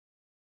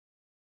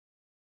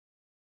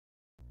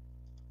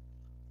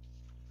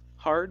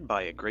Hard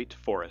by a great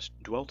forest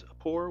dwelt a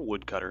poor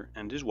woodcutter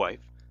and his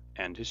wife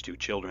and his two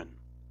children.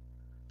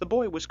 The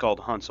boy was called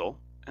Hansel,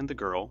 and the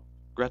girl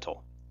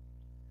Gretel.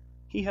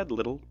 He had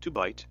little to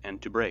bite and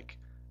to break,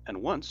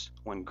 and once,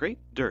 when great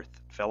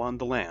dearth fell on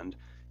the land,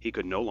 he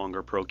could no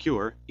longer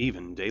procure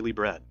even daily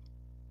bread.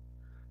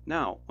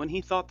 Now, when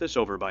he thought this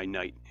over by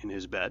night in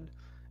his bed,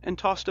 and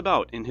tossed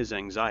about in his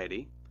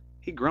anxiety,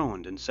 he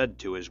groaned and said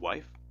to his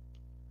wife,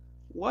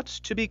 "What's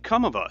to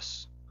become of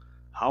us?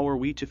 How are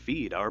we to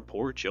feed our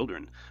poor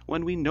children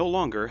when we no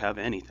longer have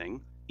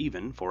anything,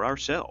 even for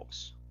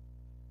ourselves?"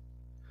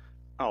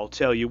 "I'll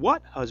tell you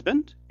what,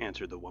 husband,"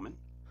 answered the woman.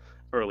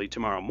 "Early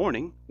tomorrow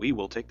morning we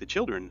will take the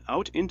children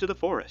out into the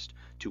forest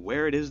to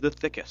where it is the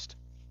thickest.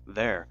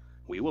 There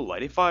we will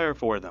light a fire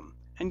for them,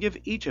 and give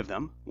each of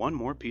them one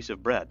more piece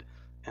of bread,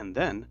 and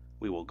then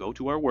we will go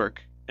to our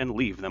work and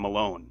leave them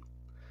alone.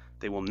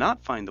 They will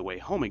not find the way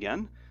home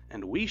again,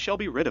 and we shall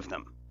be rid of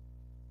them."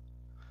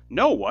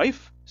 "No,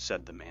 wife,"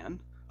 said the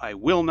man, "I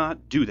will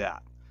not do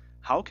that.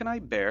 How can I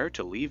bear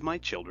to leave my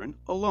children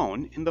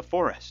alone in the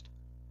forest?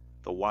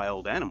 The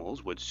wild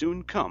animals would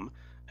soon come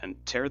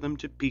and tear them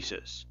to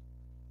pieces."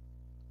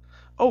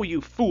 "Oh,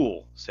 you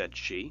fool," said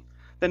she,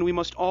 "then we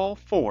must all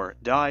four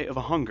die of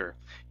hunger.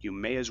 You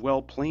may as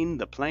well plane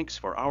the planks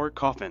for our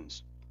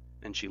coffins."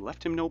 And she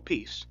left him no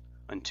peace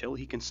until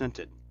he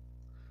consented.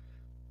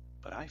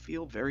 "But I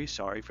feel very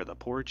sorry for the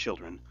poor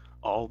children,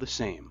 all the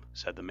same,"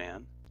 said the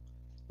man.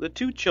 The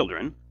two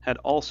children had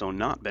also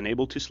not been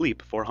able to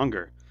sleep for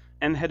hunger,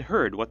 and had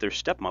heard what their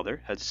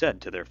stepmother had said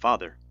to their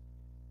father.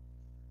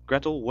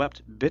 Gretel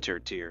wept bitter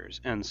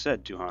tears, and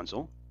said to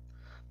Hansel,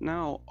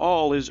 "Now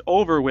all is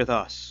over with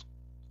us."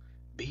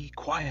 "Be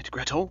quiet,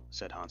 Gretel,"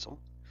 said Hansel.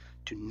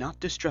 "Do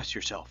not distress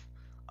yourself.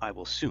 I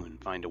will soon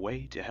find a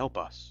way to help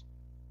us."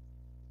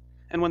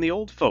 And when the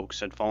old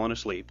folks had fallen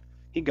asleep,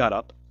 he got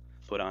up,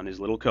 put on his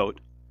little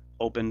coat,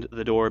 opened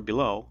the door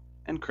below,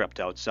 and crept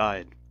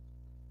outside.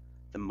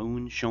 The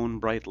moon shone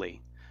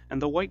brightly,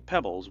 and the white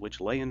pebbles which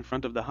lay in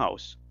front of the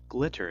house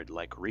glittered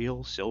like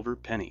real silver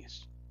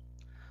pennies.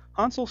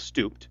 Hansel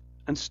stooped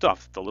and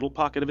stuffed the little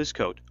pocket of his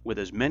coat with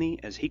as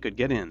many as he could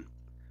get in.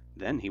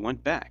 Then he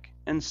went back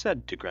and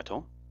said to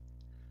Gretel,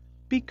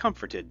 "Be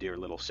comforted, dear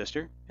little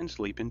sister, and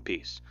sleep in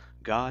peace.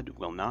 God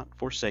will not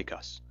forsake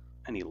us."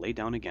 And he lay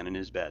down again in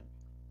his bed.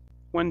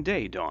 When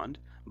day dawned,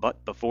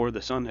 but before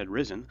the sun had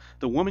risen,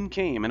 the woman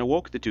came and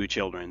awoke the two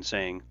children,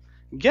 saying,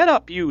 "Get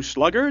up, you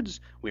sluggards!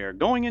 We are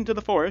going into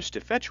the forest to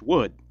fetch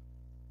wood."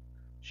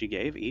 She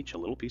gave each a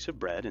little piece of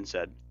bread, and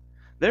said,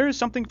 "There is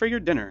something for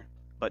your dinner,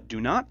 but do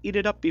not eat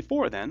it up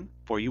before then,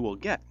 for you will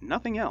get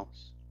nothing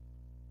else."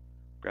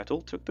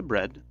 Gretel took the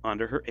bread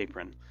under her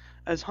apron,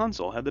 as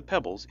Hansel had the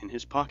pebbles in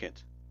his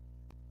pocket.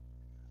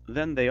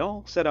 Then they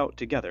all set out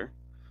together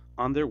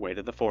on their way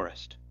to the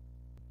forest.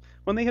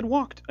 When they had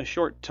walked a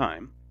short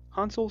time,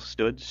 Hansel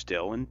stood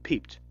still and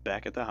peeped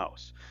back at the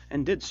house,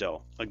 and did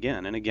so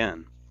again and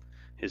again.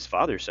 His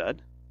father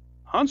said,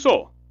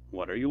 "Hansel,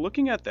 what are you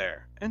looking at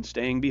there, and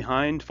staying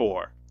behind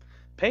for?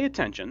 Pay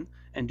attention,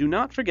 and do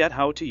not forget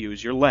how to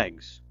use your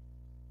legs."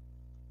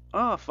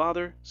 "Ah,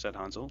 father," said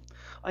Hansel,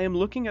 "I am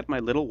looking at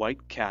my little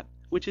white cat,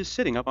 which is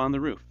sitting up on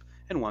the roof,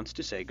 and wants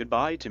to say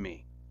good-bye to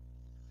me."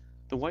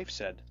 The wife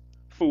said,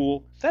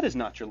 "Fool, that is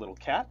not your little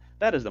cat,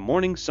 that is the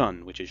morning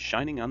sun which is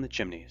shining on the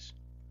chimneys."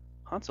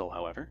 Hansel,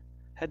 however,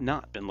 had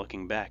not been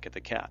looking back at the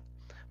cat,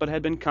 but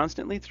had been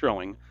constantly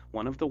throwing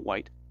one of the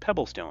white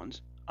pebble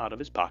stones out of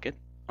his pocket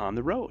on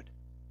the road.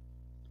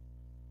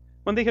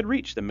 When they had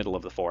reached the middle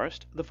of the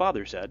forest, the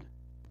father said,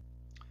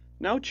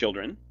 "Now,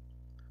 children,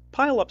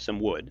 pile up some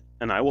wood,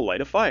 and I will light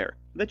a fire,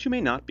 that you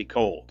may not be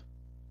cold."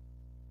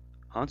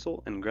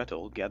 Hansel and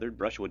Gretel gathered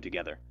brushwood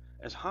together,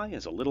 as high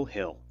as a little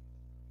hill.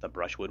 The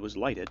brushwood was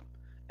lighted,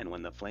 and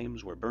when the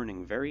flames were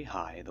burning very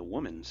high, the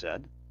woman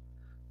said,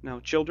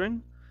 "Now,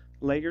 children,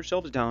 lay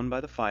yourselves down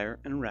by the fire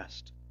and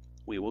rest.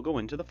 We will go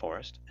into the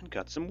forest and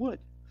cut some wood.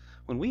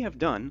 When we have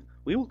done,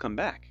 we will come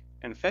back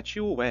and fetch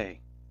you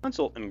away."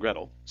 Hansel and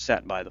Gretel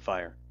sat by the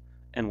fire,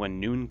 and when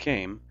noon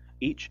came,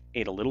 each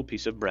ate a little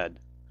piece of bread,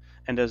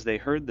 and as they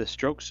heard the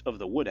strokes of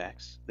the wood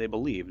axe, they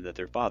believed that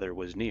their father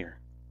was near.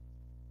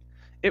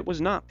 It was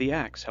not the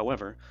axe,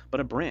 however, but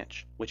a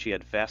branch which he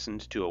had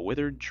fastened to a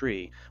withered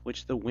tree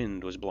which the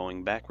wind was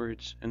blowing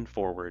backwards and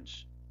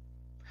forwards.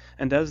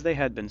 And as they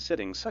had been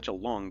sitting such a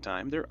long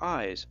time, their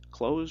eyes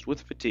closed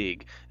with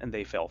fatigue, and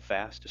they fell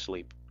fast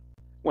asleep.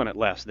 When at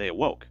last they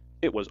awoke,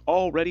 it was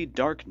already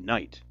dark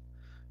night.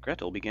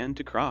 Gretel began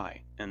to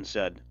cry, and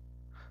said,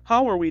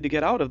 "How are we to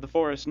get out of the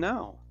forest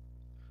now?"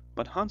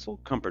 But Hansel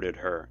comforted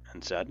her,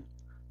 and said,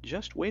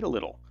 "Just wait a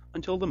little,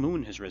 until the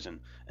moon has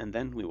risen, and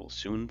then we will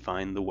soon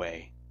find the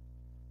way."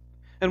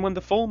 And when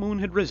the full moon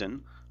had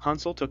risen,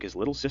 Hansel took his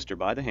little sister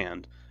by the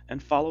hand,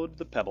 and followed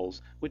the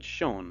pebbles which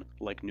shone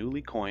like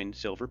newly coined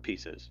silver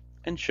pieces,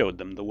 and showed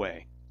them the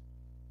way.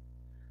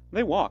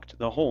 They walked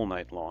the whole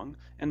night long,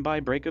 and by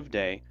break of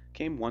day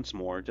came once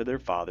more to their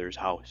father's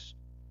house.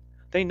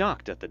 They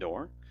knocked at the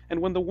door,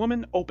 and when the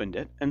woman opened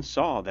it and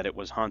saw that it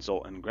was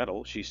Hansel and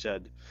Gretel, she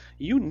said,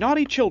 "You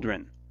naughty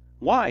children!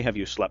 Why have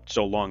you slept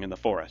so long in the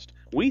forest?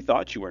 We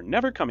thought you were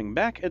never coming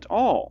back at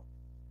all."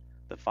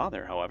 The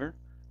father, however,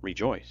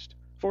 rejoiced,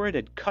 for it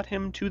had cut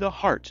him to the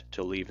heart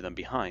to leave them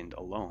behind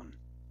alone.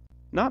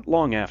 Not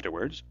long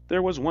afterwards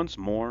there was once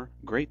more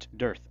great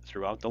dearth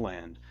throughout the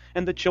land,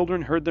 and the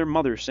children heard their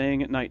mother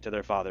saying at night to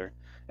their father,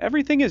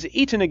 "Everything is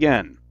eaten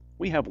again.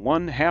 We have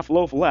one half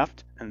loaf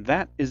left, and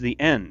that is the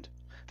end.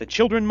 The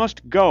children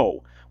must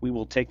go. We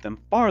will take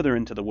them farther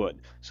into the wood,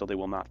 so they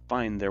will not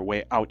find their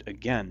way out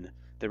again.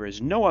 There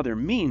is no other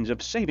means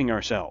of saving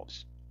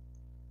ourselves."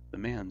 The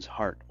man's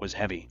heart was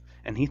heavy,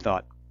 and he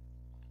thought,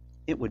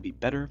 "It would be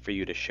better for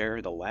you to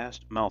share the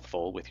last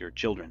mouthful with your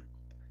children."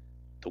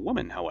 The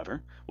woman,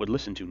 however, would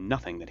listen to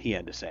nothing that he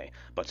had to say,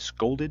 but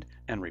scolded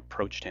and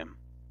reproached him.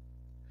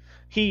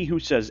 He who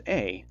says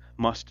A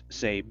must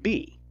say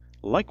B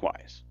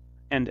likewise,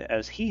 and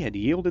as he had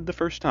yielded the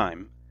first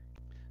time,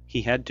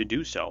 he had to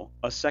do so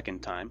a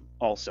second time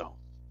also.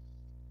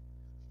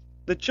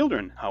 The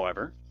children,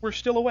 however, were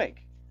still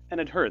awake, and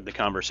had heard the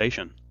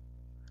conversation.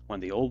 When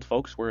the old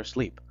folks were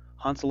asleep,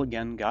 Hansel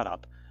again got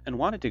up, and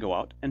wanted to go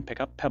out and pick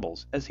up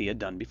pebbles as he had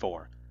done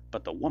before,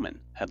 but the woman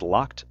had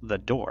locked the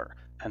door,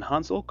 and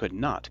Hansel could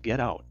not get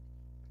out.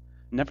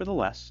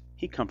 Nevertheless,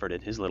 he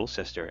comforted his little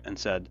sister, and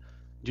said,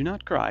 "Do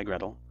not cry,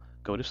 Gretel.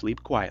 Go to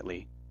sleep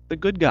quietly. The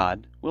good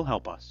God will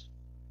help us."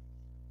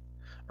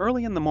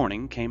 Early in the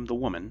morning came the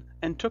woman,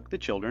 and took the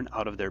children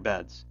out of their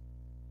beds.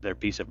 Their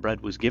piece of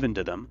bread was given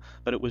to them,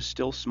 but it was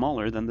still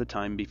smaller than the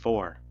time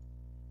before.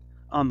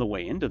 On the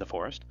way into the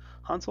forest,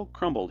 Hansel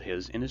crumbled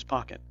his in his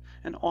pocket,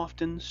 and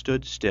often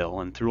stood still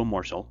and threw a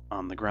morsel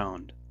on the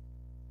ground.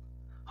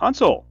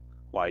 "Hansel,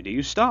 why do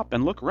you stop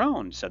and look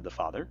round?" said the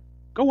father.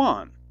 "Go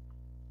on."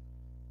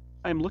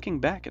 "I am looking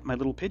back at my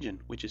little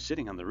pigeon, which is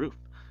sitting on the roof,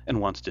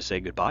 and wants to say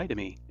good-bye to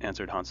me,"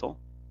 answered Hansel.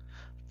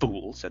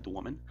 "Fool," said the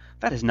woman,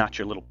 "that is not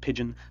your little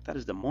pigeon, that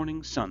is the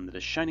morning sun that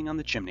is shining on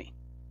the chimney."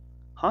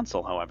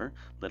 Hansel, however,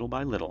 little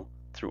by little,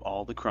 threw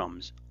all the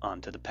crumbs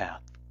onto the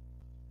path.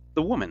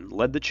 The woman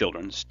led the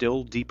children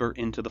still deeper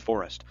into the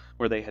forest,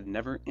 where they had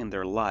never in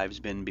their lives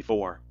been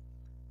before.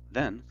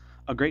 Then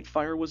a great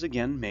fire was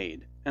again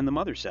made, and the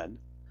mother said,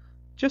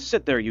 "Just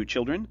sit there, you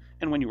children,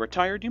 and when you are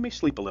tired you may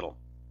sleep a little.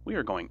 We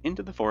are going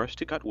into the forest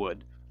to cut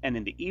wood, and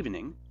in the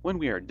evening, when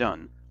we are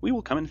done, we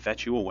will come and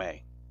fetch you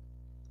away."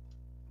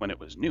 When it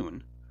was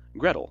noon,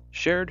 Gretel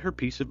shared her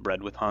piece of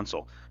bread with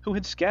Hansel, who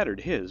had scattered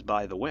his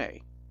by the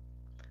way.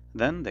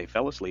 Then they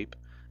fell asleep,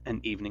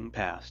 and evening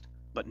passed,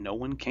 but no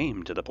one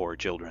came to the poor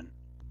children.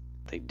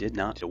 They did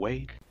not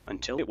awake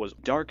until it was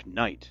dark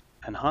night,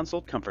 and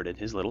Hansel comforted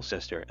his little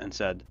sister and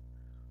said,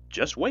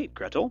 "Just wait,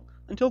 Gretel,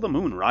 until the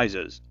moon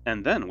rises,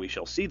 and then we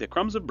shall see the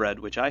crumbs of bread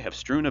which I have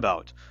strewn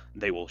about.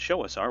 They will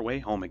show us our way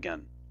home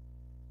again."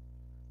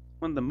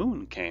 When the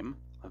moon came,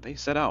 they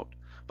set out,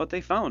 but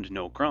they found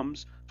no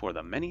crumbs, for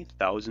the many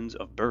thousands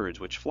of birds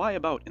which fly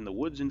about in the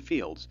woods and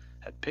fields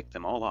had picked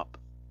them all up.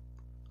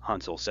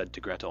 Hansel said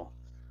to Gretel,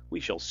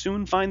 "We shall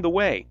soon find the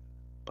way,"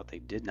 but they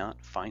did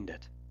not find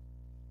it.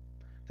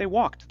 They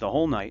walked the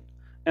whole night,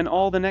 and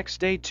all the next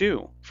day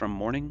too, from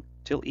morning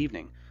till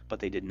evening, but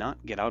they did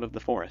not get out of the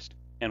forest,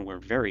 and were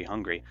very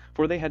hungry,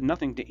 for they had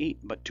nothing to eat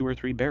but 2 or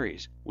 3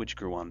 berries, which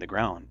grew on the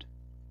ground.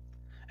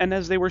 And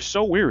as they were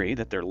so weary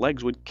that their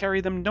legs would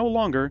carry them no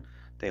longer,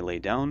 they lay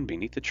down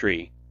beneath a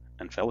tree,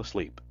 and fell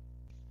asleep.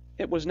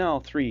 It was now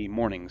 3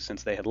 mornings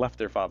since they had left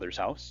their father's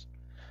house.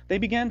 They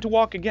began to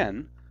walk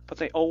again, but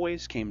they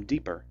always came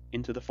deeper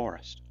into the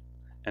forest,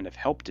 and if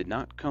help did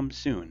not come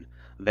soon,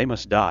 they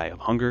must die of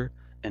hunger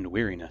and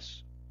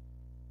weariness.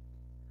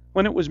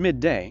 When it was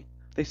midday,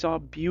 they saw a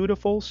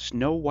beautiful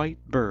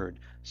snow-white bird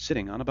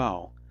sitting on a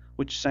bough,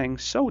 which sang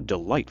so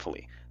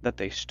delightfully that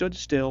they stood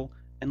still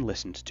and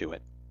listened to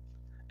it.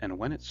 And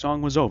when its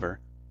song was over,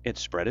 it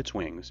spread its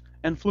wings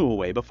and flew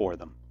away before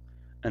them,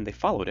 and they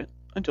followed it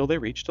until they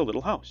reached a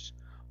little house,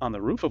 on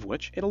the roof of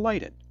which it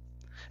alighted.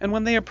 And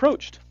when they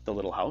approached the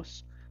little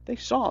house, they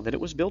saw that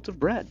it was built of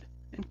bread,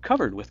 and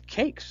covered with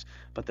cakes,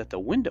 but that the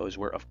windows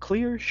were of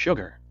clear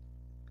sugar.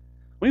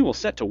 "We will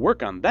set to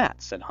work on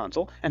that," said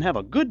Hansel, "and have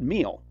a good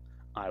meal.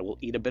 I will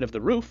eat a bit of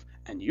the roof,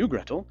 and you,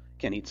 Gretel,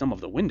 can eat some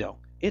of the window.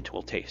 It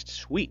will taste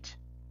sweet."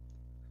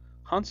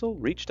 Hansel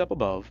reached up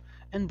above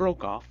and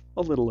broke off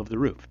a little of the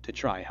roof to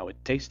try how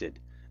it tasted,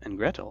 and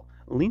Gretel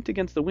leant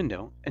against the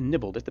window and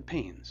nibbled at the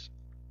panes.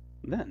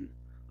 Then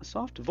a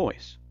soft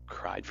voice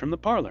cried from the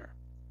parlour,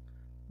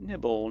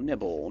 "Nibble,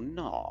 nibble,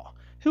 gnaw.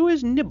 Who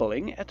is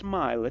nibbling at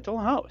my little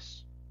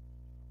house?"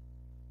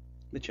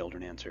 The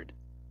children answered,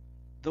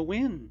 "The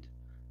wind,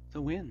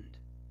 the wind,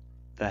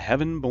 the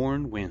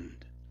heaven-born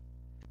wind,"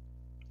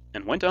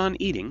 and went on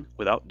eating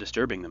without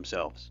disturbing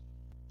themselves.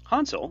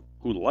 Hansel,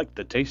 who liked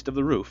the taste of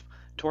the roof,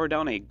 tore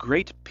down a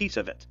great piece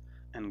of it,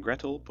 and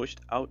Gretel pushed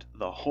out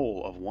the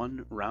whole of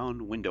one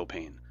round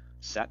window-pane,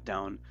 sat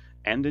down,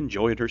 and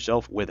enjoyed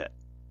herself with it.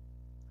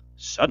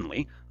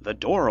 Suddenly the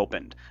door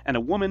opened, and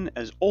a woman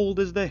as old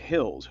as the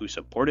hills, who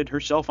supported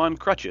herself on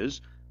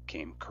crutches,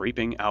 came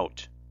creeping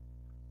out.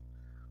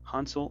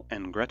 Hansel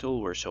and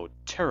Gretel were so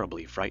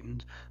terribly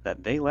frightened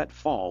that they let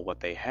fall what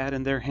they had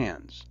in their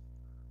hands.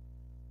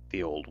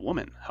 The old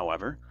woman,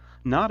 however,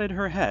 nodded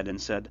her head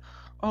and said,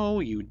 "Oh,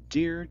 you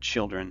dear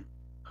children,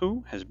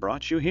 who has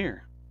brought you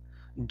here?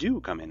 Do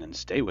come in and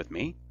stay with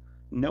me.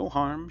 No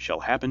harm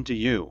shall happen to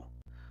you."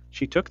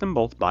 She took them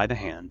both by the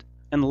hand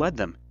and led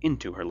them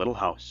into her little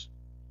house.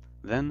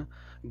 Then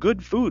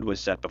good food was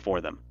set before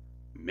them,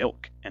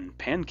 milk and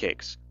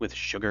pancakes with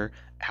sugar,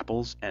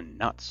 apples, and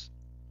nuts.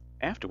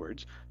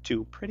 Afterwards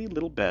 2 pretty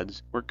little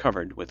beds were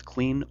covered with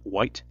clean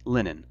white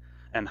linen,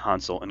 and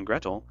Hansel and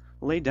Gretel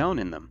lay down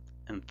in them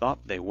and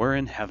thought they were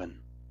in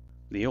heaven.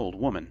 The old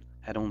woman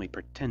had only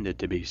pretended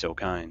to be so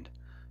kind.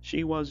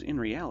 She was in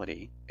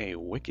reality a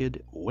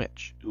wicked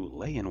witch who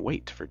lay in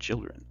wait for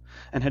children,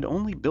 and had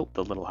only built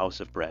the little house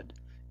of bread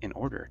in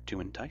order to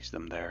entice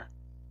them there.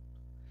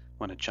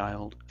 When a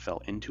child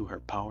fell into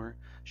her power,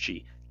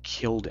 she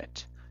killed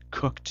it,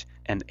 cooked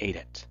and ate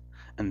it,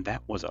 and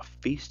that was a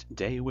feast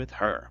day with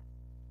her.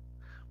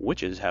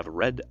 Witches have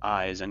red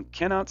eyes and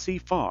cannot see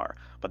far,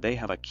 but they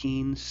have a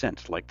keen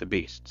scent like the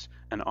beasts,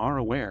 and are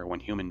aware when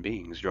human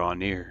beings draw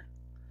near.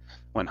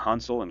 When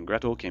Hansel and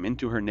Gretel came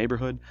into her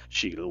neighborhood,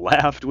 she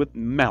laughed with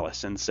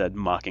malice and said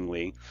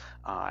mockingly,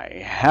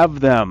 "I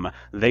have them!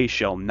 They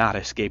shall not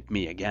escape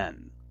me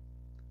again."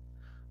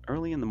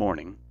 Early in the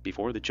morning,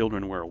 before the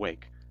children were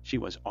awake, she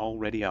was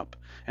already up,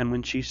 and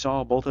when she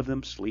saw both of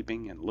them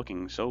sleeping and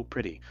looking so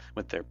pretty,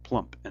 with their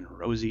plump and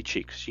rosy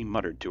cheeks, she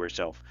muttered to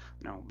herself,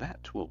 "Now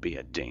that will be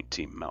a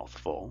dainty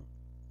mouthful."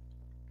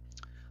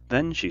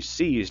 Then she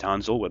seized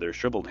Hansel with her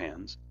shriveled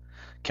hands,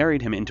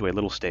 carried him into a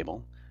little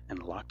stable,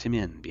 and locked him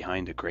in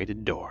behind a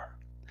grated door.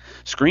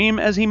 Scream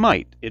as he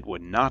might, it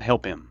would not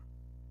help him.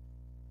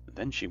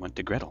 Then she went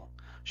to Gretel,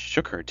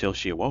 shook her till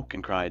she awoke,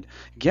 and cried,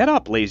 "Get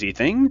up, lazy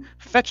thing!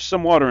 Fetch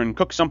some water and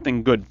cook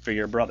something good for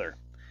your brother.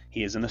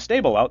 He is in the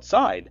stable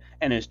outside,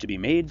 and is to be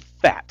made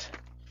fat.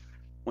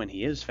 When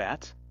he is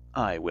fat,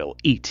 I will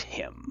eat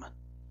him."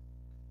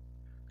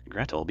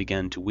 Gretel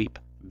began to weep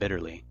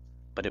bitterly,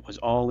 but it was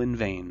all in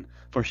vain,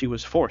 for she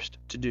was forced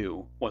to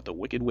do what the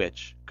wicked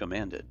witch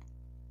commanded.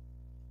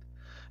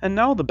 And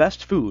now the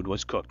best food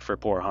was cooked for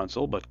poor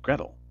Hansel, but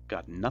Gretel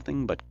got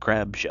nothing but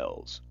crab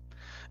shells.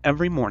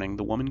 Every morning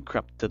the woman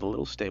crept to the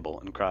little stable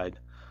and cried,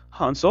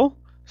 "Hansel,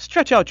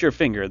 stretch out your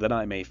finger that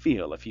I may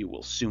feel if you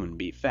will soon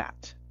be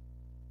fat."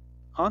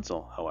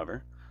 Hansel,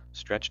 however,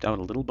 stretched out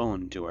a little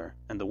bone to her,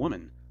 and the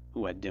woman,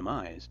 who had dim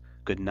eyes,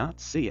 could not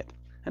see it,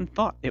 and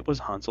thought it was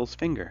Hansel's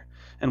finger,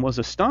 and was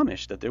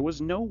astonished that there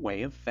was no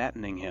way of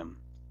fattening him.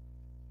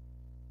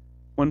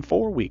 When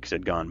 4 weeks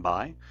had gone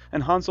by,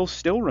 and Hansel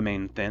still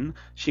remained thin,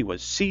 she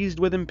was seized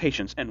with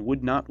impatience and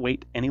would not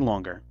wait any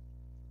longer.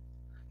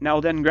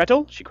 "Now then,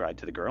 Gretel," she cried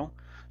to the girl,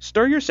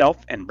 "stir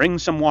yourself and bring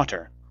some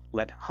water.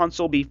 Let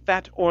Hansel be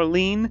fat or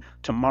lean,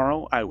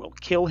 tomorrow I will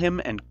kill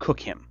him and cook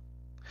him."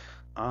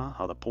 Ah,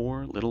 how the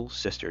poor little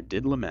sister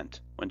did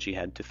lament when she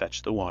had to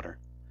fetch the water,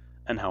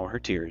 and how her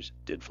tears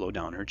did flow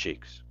down her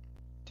cheeks.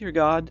 "Dear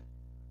God,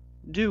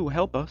 do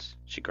help us,"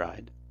 she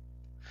cried.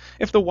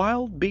 "If the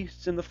wild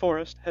beasts in the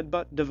forest had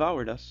but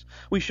devoured us,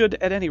 we should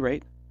at any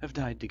rate have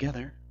died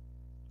together."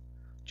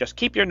 "Just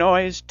keep your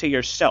noise to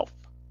yourself,"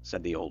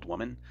 said the old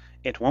woman.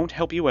 "It won't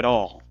help you at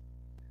all."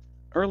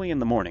 Early in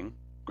the morning,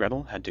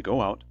 Gretel had to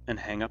go out and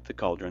hang up the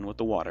cauldron with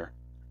the water,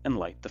 and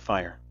light the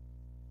fire.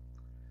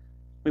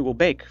 "We will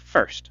bake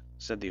first,"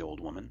 said the old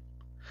woman.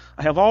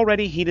 "I have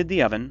already heated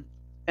the oven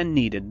and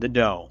kneaded the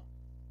dough."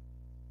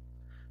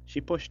 She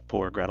pushed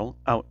poor Gretel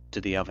out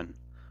to the oven,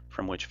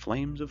 from which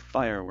flames of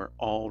fire were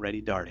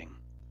already darting.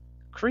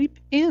 "Creep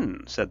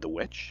in," said the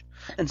witch,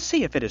 "and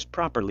see if it is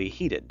properly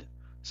heated,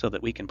 so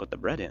that we can put the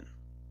bread in."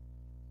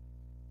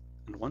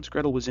 And once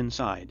Gretel was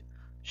inside,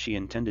 she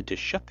intended to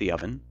shut the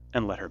oven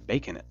and let her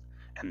bake in it,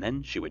 and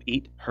then she would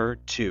eat her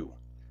too.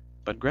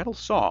 But Gretel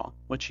saw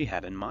what she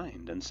had in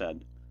mind, and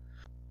said,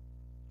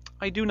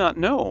 "I do not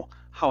know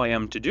how I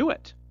am to do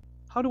it.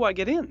 How do I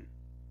get in?"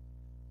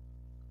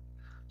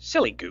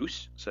 "Silly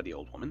goose," said the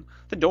old woman,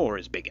 "the door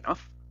is big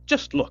enough.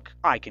 Just look,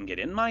 I can get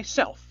in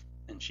myself."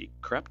 And she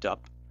crept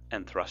up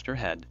and thrust her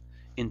head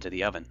into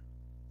the oven.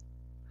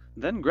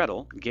 Then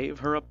Gretel gave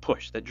her a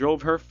push that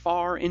drove her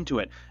far into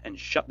it, and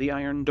shut the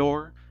iron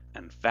door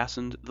and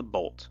fastened the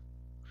bolt.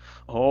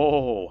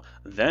 Oh,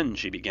 then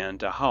she began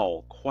to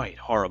howl quite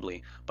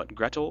horribly, but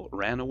Gretel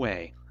ran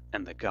away,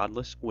 and the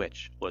godless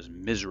witch was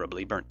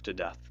miserably burnt to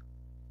death.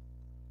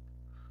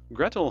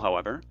 Gretel,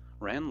 however,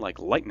 ran like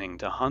lightning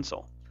to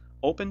Hansel,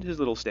 opened his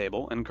little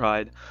stable, and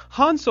cried,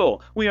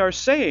 "Hansel, we are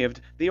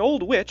saved! The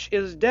old witch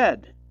is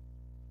dead!"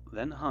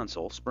 Then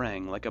Hansel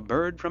sprang like a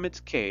bird from its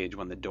cage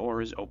when the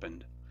door is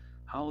opened.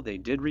 How they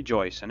did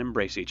rejoice and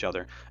embrace each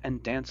other,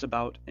 and dance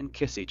about and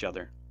kiss each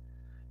other.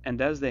 And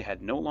as they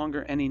had no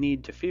longer any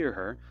need to fear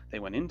her, they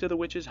went into the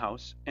witch's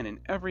house, and in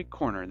every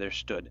corner there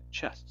stood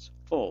chests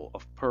full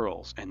of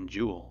pearls and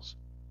jewels.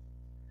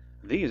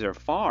 "These are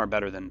far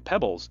better than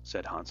pebbles,"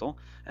 said Hansel,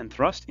 and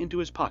thrust into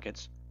his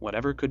pockets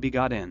whatever could be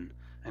got in,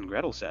 and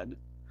Gretel said,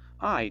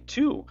 I,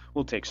 too,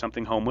 will take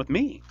something home with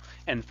me,"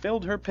 and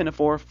filled her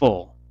pinafore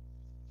full.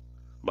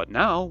 "But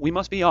now we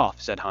must be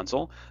off," said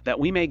Hansel,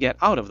 "that we may get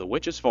out of the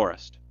witch's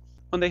forest."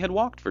 When they had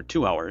walked for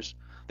 2 hours,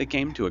 they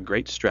came to a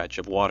great stretch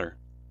of water.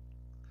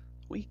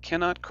 "We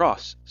cannot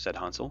cross," said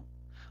Hansel.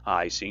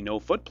 "I see no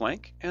foot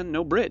plank and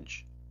no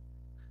bridge."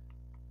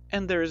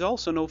 "And there is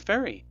also no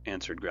ferry,"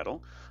 answered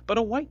Gretel, "but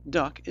a white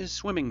duck is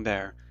swimming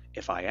there.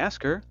 If I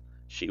ask her,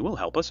 she will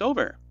help us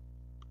over."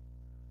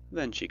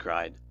 Then she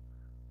cried,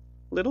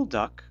 little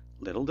duck,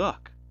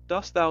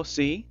 dost thou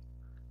see?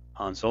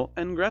 Hansel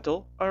and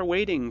Gretel are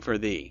waiting for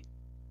thee.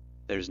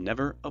 There's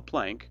never a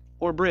plank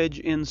or bridge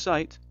in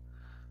sight.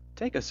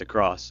 Take us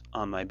across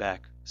on thy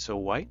back so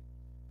white."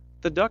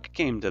 The duck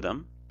came to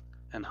them,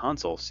 and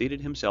Hansel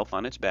seated himself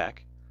on its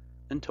back,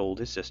 and told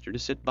his sister to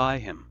sit by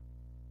him.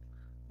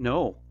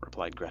 "No,"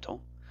 replied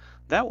Gretel,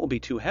 "that will be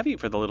too heavy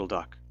for the little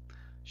duck.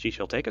 She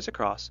shall take us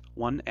across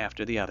one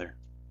after the other."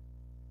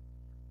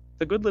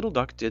 The good little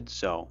duck did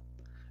so,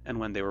 and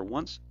when they were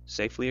once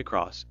safely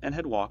across and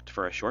had walked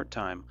for a short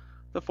time,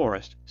 the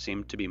forest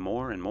seemed to be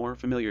more and more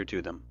familiar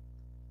to them,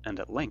 and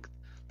at length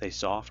they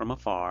saw from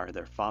afar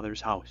their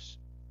father's house.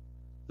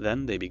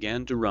 Then they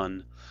began to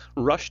run,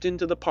 rushed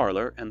into the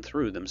parlour, and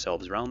threw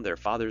themselves round their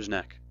father's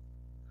neck.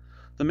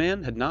 The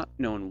man had not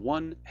known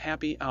one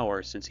happy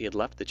hour since he had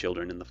left the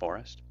children in the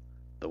forest.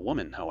 The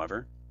woman,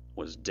 however,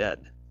 was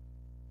dead.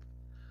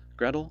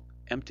 Gretel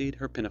emptied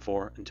her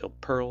pinafore until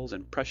pearls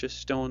and precious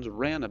stones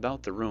ran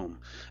about the room,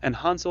 and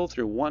Hansel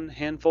threw one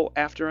handful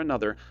after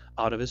another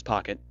out of his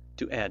pocket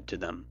to add to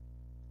them.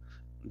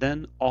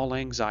 Then all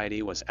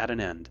anxiety was at an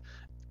end,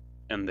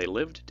 and they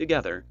lived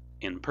together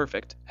in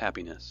perfect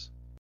happiness.